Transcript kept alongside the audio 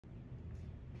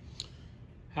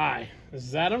Hi, this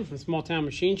is Adam from Small Town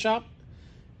Machine Shop,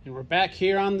 and we're back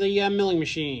here on the milling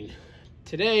machine.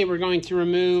 Today we're going to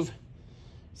remove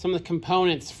some of the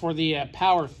components for the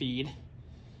power feed,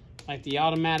 like the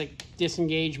automatic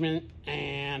disengagement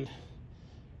and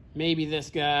maybe this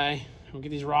guy. We'll get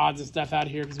these rods and stuff out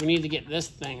of here because we need to get this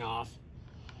thing off,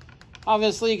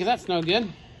 obviously, because that's no good.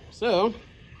 So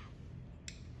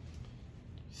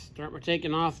start by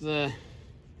taking off the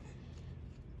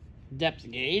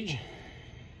depth gauge.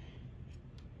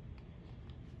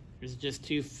 There's just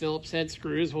two Phillips head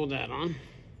screws. Hold that on.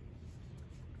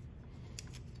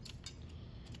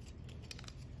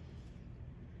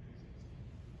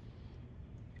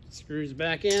 Screws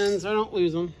back in so I don't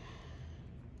lose them.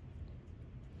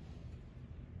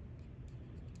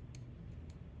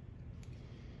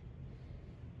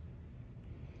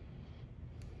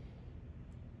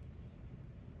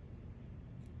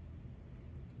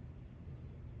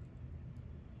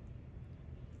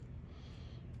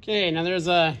 Okay, now there's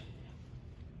a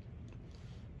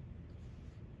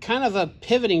kind of a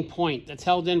pivoting point that's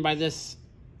held in by this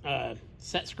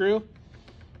set screw.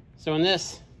 So when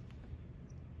this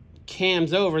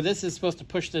cams over, this is supposed to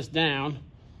push this down.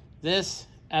 This,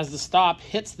 as the stop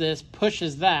hits this,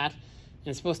 pushes that, and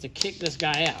it's supposed to kick this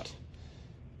guy out.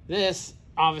 This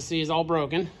obviously is all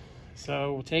broken,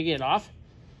 so we'll take it off.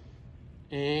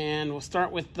 And we'll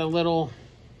start with the little,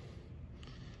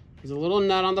 there's a little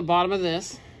nut on the bottom of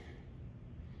this.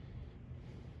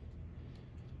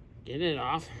 Get it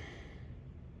off.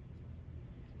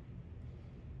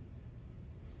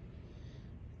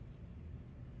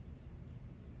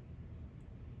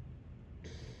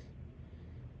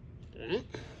 Okay.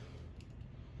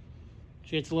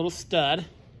 See, it's a little stud.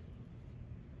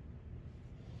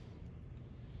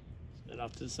 Set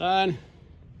off to the side.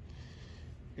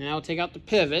 Now we'll take out the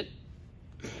pivot.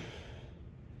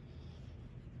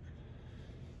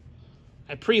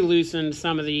 I pre-loosened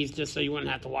some of these just so you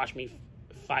wouldn't have to watch me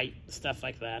fight, stuff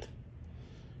like that.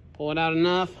 Pull it out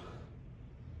enough.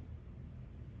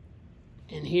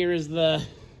 And here is the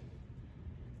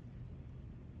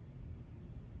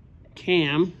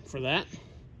cam for that.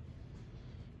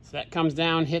 So that comes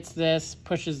down, hits this,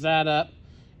 pushes that up.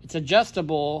 It's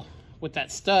adjustable with that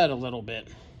stud a little bit.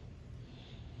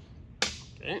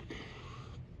 Okay.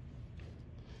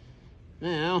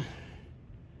 Now,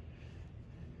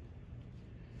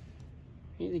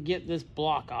 I need to get this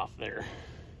block off there.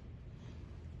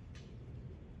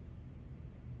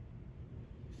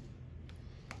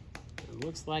 It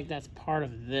looks like that's part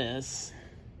of this.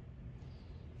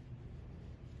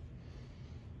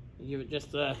 Give it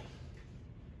just a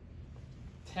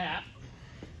tap.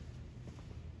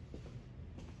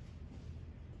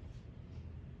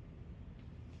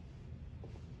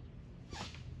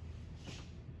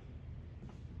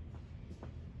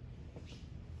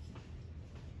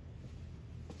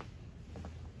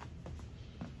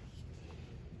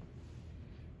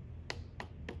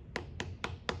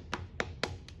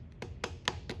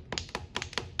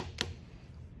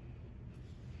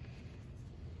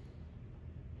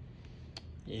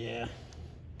 Yeah,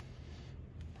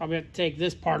 probably have to take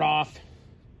this part off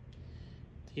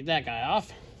to get that guy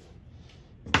off.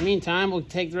 In the meantime, we'll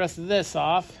take the rest of this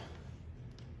off.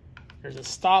 There's a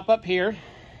stop up here.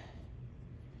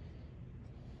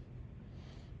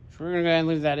 So we're gonna go ahead and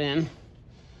leave that in.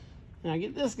 Now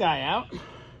get this guy out.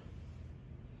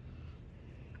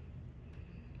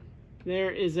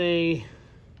 There is a,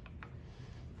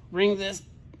 bring this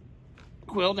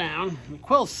quill down. The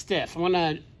quill's stiff. I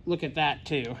wanna look at that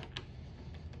too.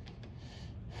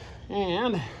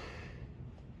 And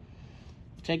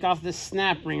take off this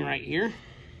snap ring right here.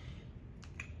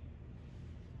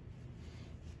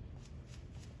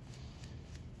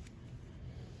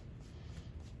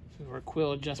 Move our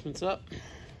quill adjustments up.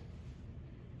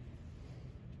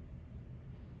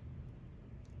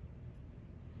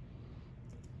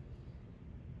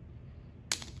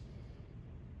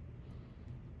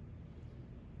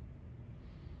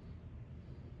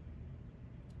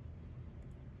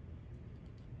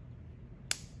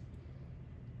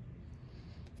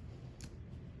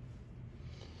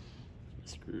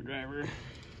 Screwdriver.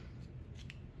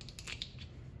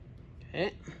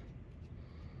 Okay.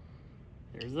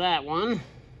 There's that one.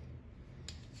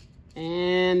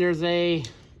 And there's a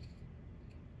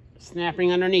snap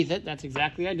ring underneath it. That's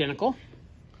exactly identical.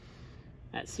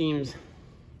 That seems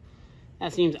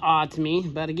odd to me,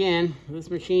 but again, this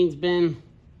machine's been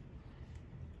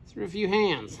through a few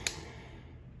hands.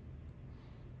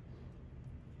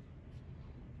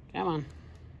 Come on.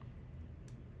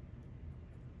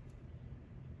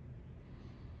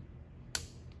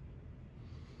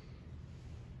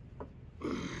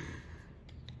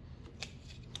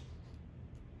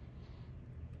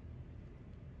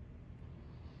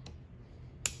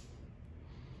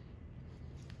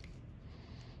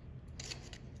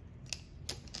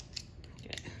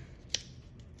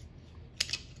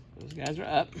 Those guys are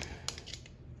up.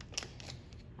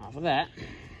 Off of that.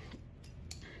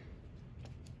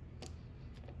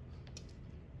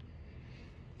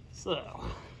 So,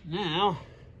 now,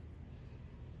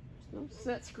 there's no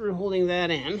set screw holding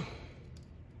that in.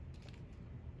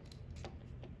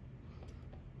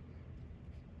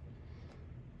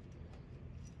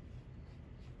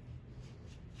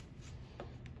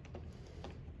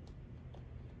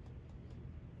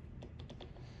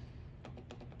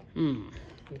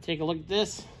 Take a look at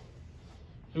this.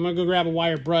 I'm gonna go grab a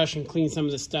wire brush and clean some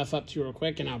of this stuff up too real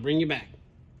quick, and I'll bring you back.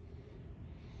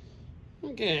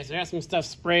 Okay, so I got some stuff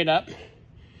sprayed up.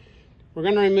 We're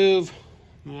gonna remove,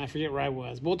 I forget where I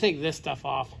was, but we'll take this stuff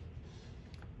off.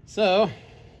 So,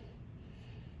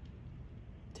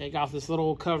 take off this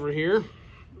little cover here.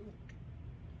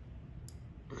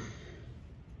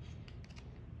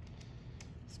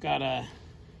 It's got a,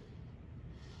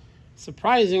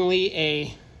 surprisingly,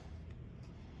 a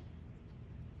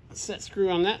set screw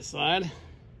on that side,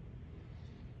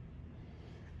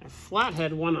 a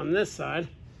flathead one on this side.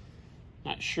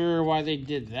 Not sure why they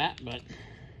did that, but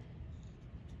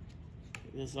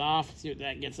take this off, see what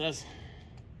that gets us.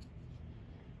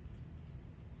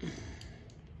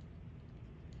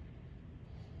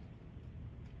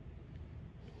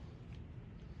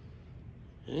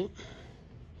 Okay.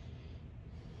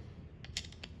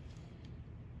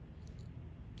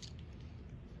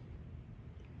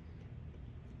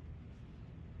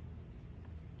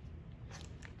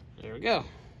 There we go.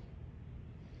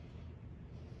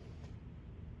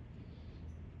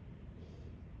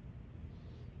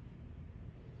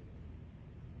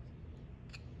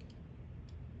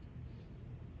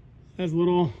 There's a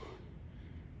little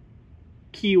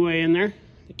keyway in there,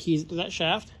 the keys to that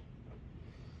shaft.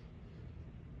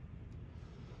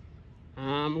 We're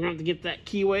going to have to get that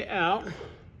keyway out.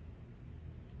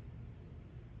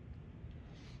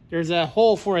 There's a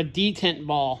hole for a detent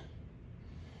ball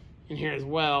in here as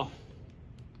well.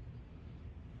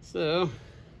 So,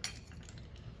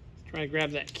 let's try to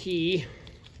grab that key.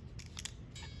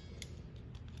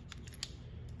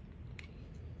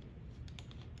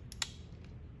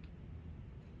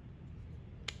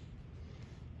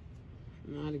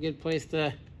 Not a good place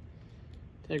to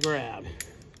grab.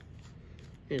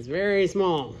 It's very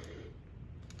small.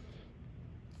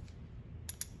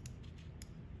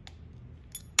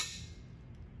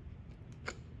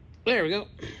 There we go.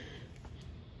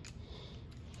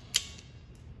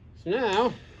 So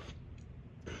now,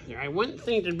 I wouldn't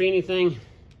think there'd be anything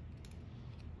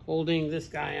holding this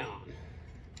guy on.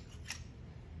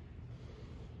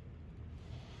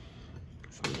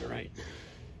 Find it right.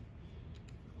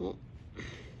 Well,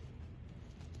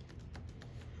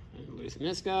 and loosen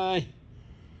this guy.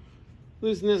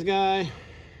 Loosen this guy.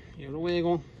 Give it a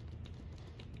wiggle.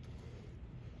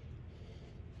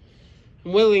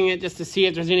 I'm wiggling it just to see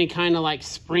if there's any kind of like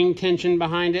spring tension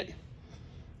behind it.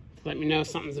 Let me know if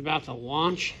something's about to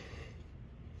launch.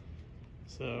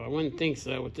 So I wouldn't think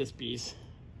so with this piece.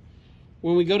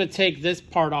 When we go to take this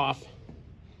part off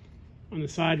on the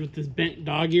side with this bent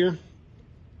dog ear,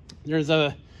 there's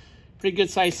a pretty good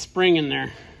sized spring in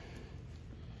there.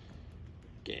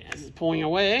 Okay, this is pulling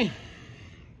away.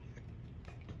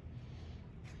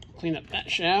 Clean up that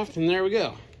shaft, and there we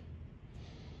go.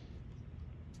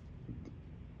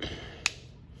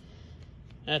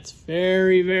 That's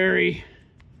very, very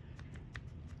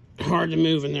hard to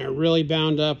move in there. Really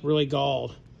bound up, really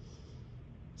galled.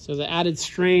 So the added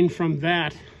strain from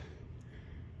that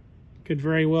could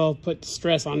very well put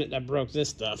stress on it that broke this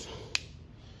stuff.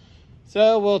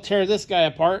 So we'll tear this guy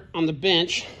apart on the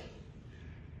bench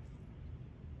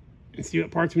and see what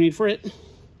parts we need for it.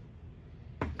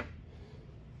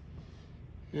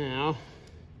 Now,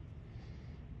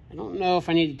 I don't know if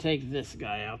I need to take this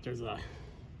guy out. There's a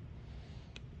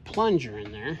plunger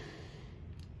in there.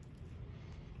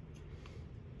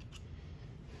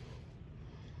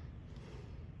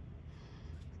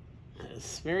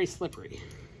 It's very slippery.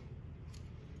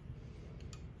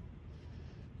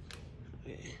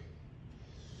 Okay.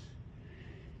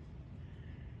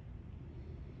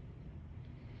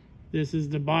 This is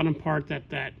the bottom part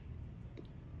that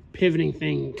pivoting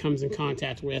thing comes in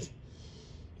contact with.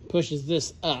 Pushes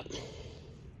this up.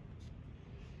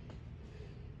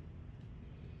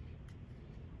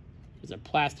 There's a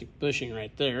plastic bushing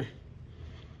right there.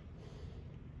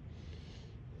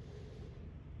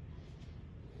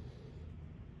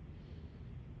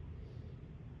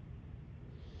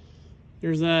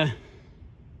 There's a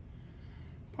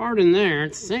part in there,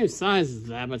 it's the same size as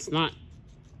that, but it's not,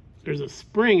 there's a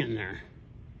spring in there.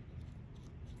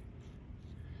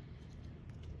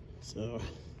 So,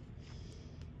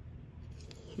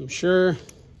 I'm sure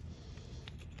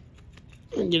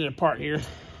get it apart here.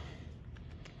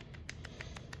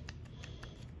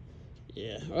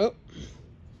 Yeah, oh,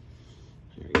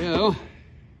 there we go.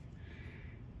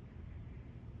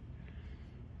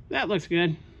 That looks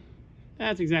good.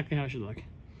 That's exactly how it should look. You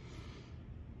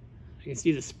can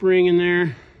see the spring in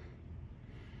there.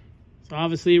 So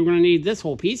obviously we're going to need this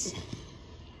whole piece.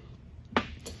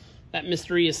 That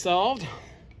mystery is solved.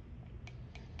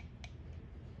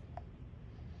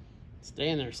 Stay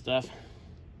in there, stuff.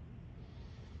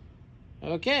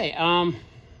 Okay,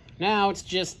 now it's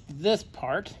just this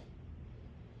part.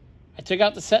 I took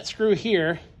out the set screw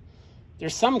here.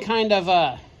 There's some kind of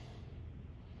a,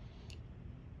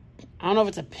 I don't know if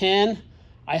it's a pin.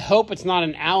 I hope it's not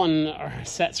an Allen or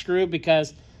set screw,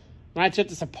 because when I took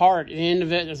this apart, the end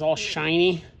of it is all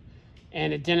shiny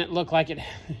and it didn't look like it,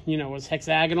 you know, was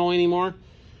hexagonal anymore.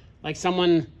 Like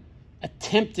someone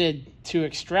attempted to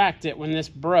extract it when this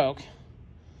broke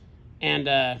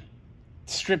and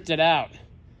stripped it out.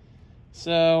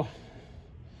 So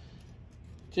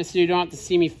just so you don't have to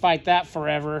see me fight that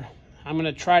forever, I'm going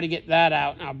to try to get that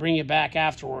out, and I'll bring you back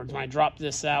afterwards when I drop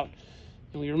this out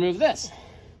and we remove this.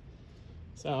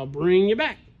 So I'll bring you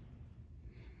back.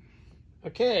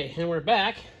 Okay, and we're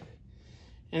back.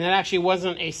 And that actually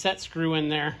wasn't a set screw in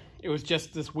there. It was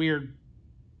just this weird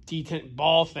detent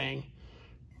ball thing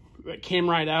that came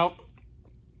right out.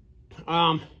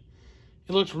 It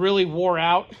looks really wore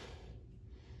out.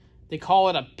 They call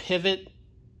it a pivot,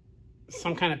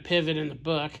 some kind of pivot in the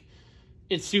book.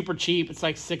 It's super cheap. It's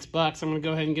like $6. I'm going to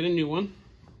go ahead and get a new one.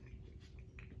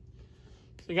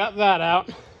 So I got that out.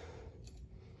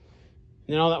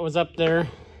 And all that was up there,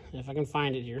 if I can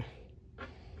find it here,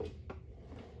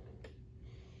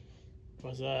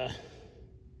 was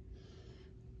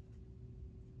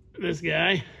this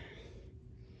guy.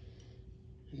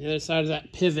 And the other side of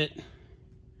that pivot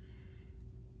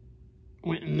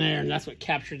went in there, and that's what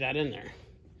captured that in there.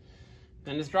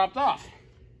 Then it's dropped off.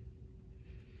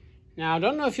 Now, I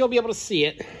don't know if you'll be able to see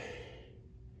it.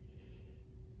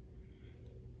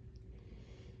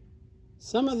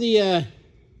 Some of the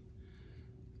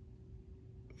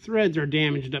threads are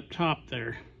damaged up top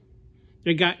there.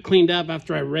 They got cleaned up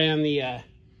after I ran the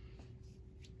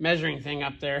measuring thing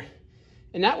up there.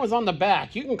 And that was on the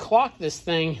back. You can clock this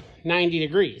thing 90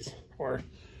 degrees, or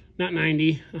not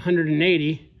 90,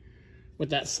 180 with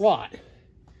that slot.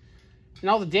 And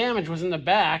all the damage was in the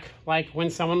back, like when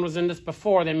someone was in this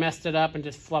before, they messed it up and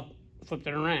just flipped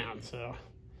it around. So,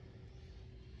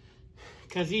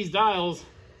 because these dials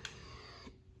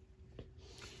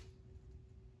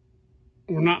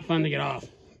were not fun to get off.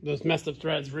 Those messed up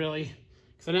threads, really.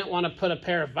 Because I didn't want to put a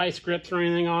pair of vice grips or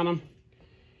anything on them.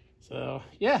 So,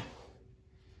 yeah.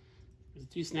 There's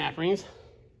 2 snap rings.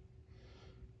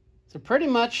 So pretty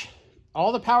much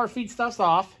all the power feed stuff's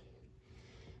off.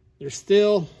 There's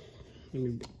still, let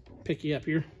me pick you up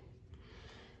here.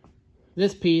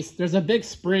 This piece, there's a big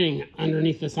spring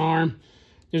underneath this arm.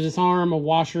 There's this arm, a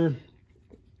washer.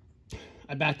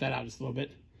 I backed that out just a little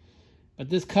bit. But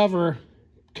this cover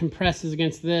compresses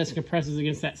against this, compresses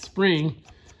against that spring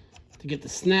to get the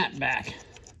snap back.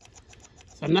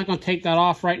 So I'm not going to take that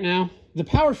off right now. The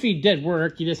power feed did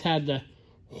work. You just had to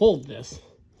hold this.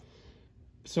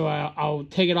 So I'll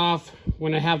take it off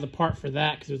when I have the part for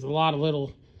that, because there's a lot of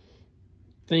little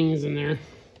things in there.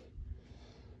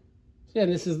 So yeah,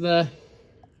 this is the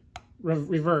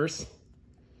reverse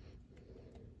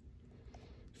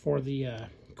for the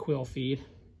quill feed.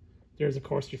 There's, of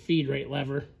course, your feed rate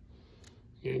lever,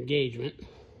 your engagement.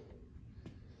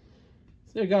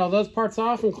 So I got all those parts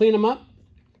off and clean them up.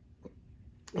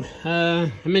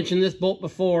 I mentioned this bolt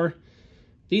before.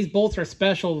 These bolts are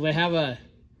special. They have a,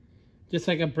 just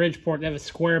like a Bridgeport, they have a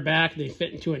square back. They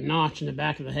fit into a notch in the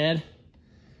back of the head.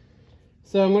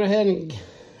 So I'm going to go ahead and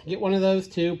get one of those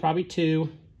too, probably 2.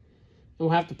 And we'll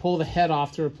have to pull the head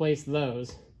off to replace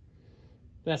those.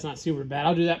 That's not super bad.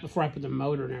 I'll do that before I put the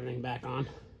motor and everything back on.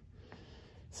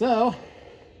 So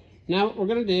now what we're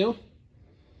going to do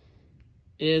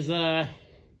is I'm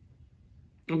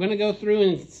going to go through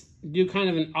and do kind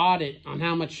of an audit on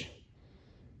how much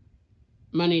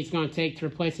money it's going to take to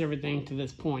replace everything to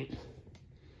this point.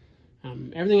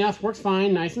 Everything else works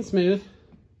fine, nice and smooth.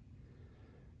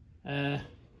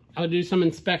 I'll do some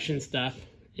inspection stuff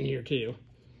in here too.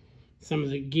 Some of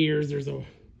the gears, there's a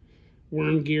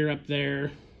worm gear up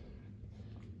there.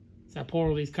 So I pull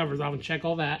all these covers off and check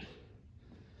all that.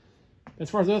 As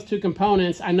far as those 2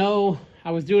 components, I know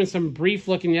I was doing some brief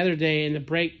looking the other day, and the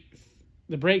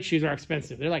brake shoes are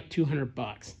expensive. They're like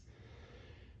 $200.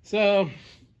 So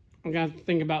I'm gonna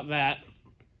think about that.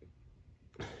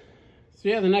 So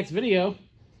yeah, the next video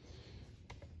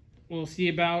we'll see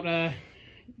about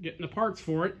getting the parts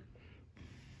for it.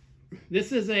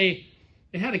 This is it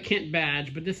had a Kent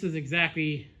badge, but this is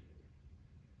exactly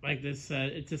like this.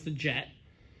 It's just a jet.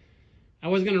 I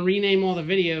was going to rename all the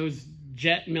videos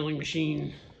Jet Milling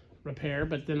Machine Repair,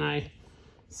 but then I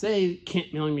say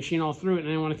Kent Milling Machine all through it, and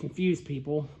I don't want to confuse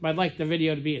people. But I'd like the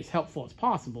video to be as helpful as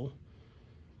possible.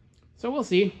 So we'll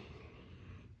see.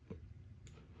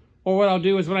 Or what I'll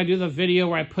do is when I do the video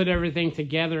where I put everything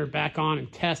together back on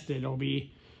and test it, it'll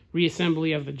be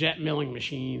reassembly of the Jet Milling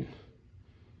Machine.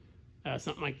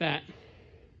 Something like that.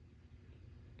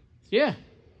 So yeah,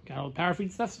 got all the power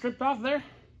feed stuff stripped off there.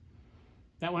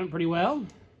 That went pretty well.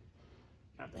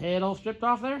 Got the head all stripped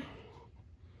off there.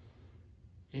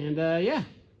 And yeah,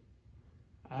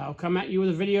 I'll come at you with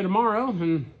a video tomorrow,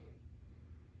 and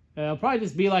it'll probably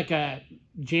just be like a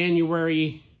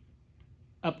January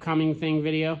upcoming thing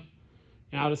video,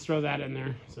 and I'll just throw that in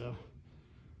there. So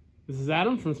this is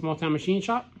Adam from Small Town Machine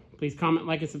Shop. Please comment,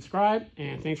 like, and subscribe,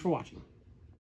 and thanks for watching.